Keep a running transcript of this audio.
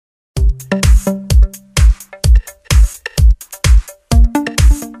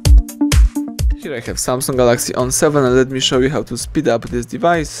Here I have Samsung Galaxy On7 and let me show you how to speed up this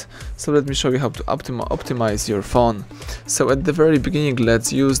device. So let me show you how to optimize your phone. So at the very beginning,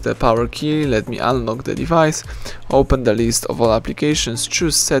 let's use the power key. Let me unlock the device, open the list of all applications,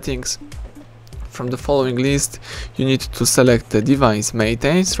 choose settings. From the following list, you need to select the device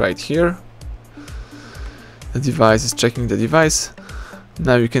maintenance right here. The device is checking the device.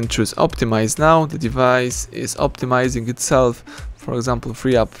 Now you can choose optimize now. The device is optimizing itself. For example,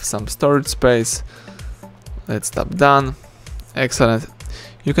 free up some storage space. Let's tap done. Excellent.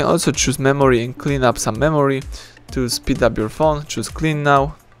 You can also choose memory and clean up some memory to speed up your phone. Choose clean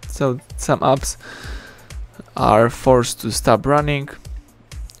now. So some apps are forced to stop running.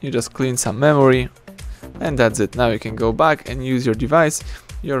 You just clean some memory and that's it. Now you can go back and use your device.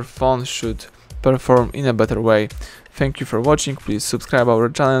 Your phone should perform in a better way. Thank you for watching. Please subscribe our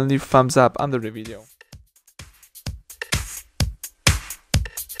channel and leave thumbs up under the video.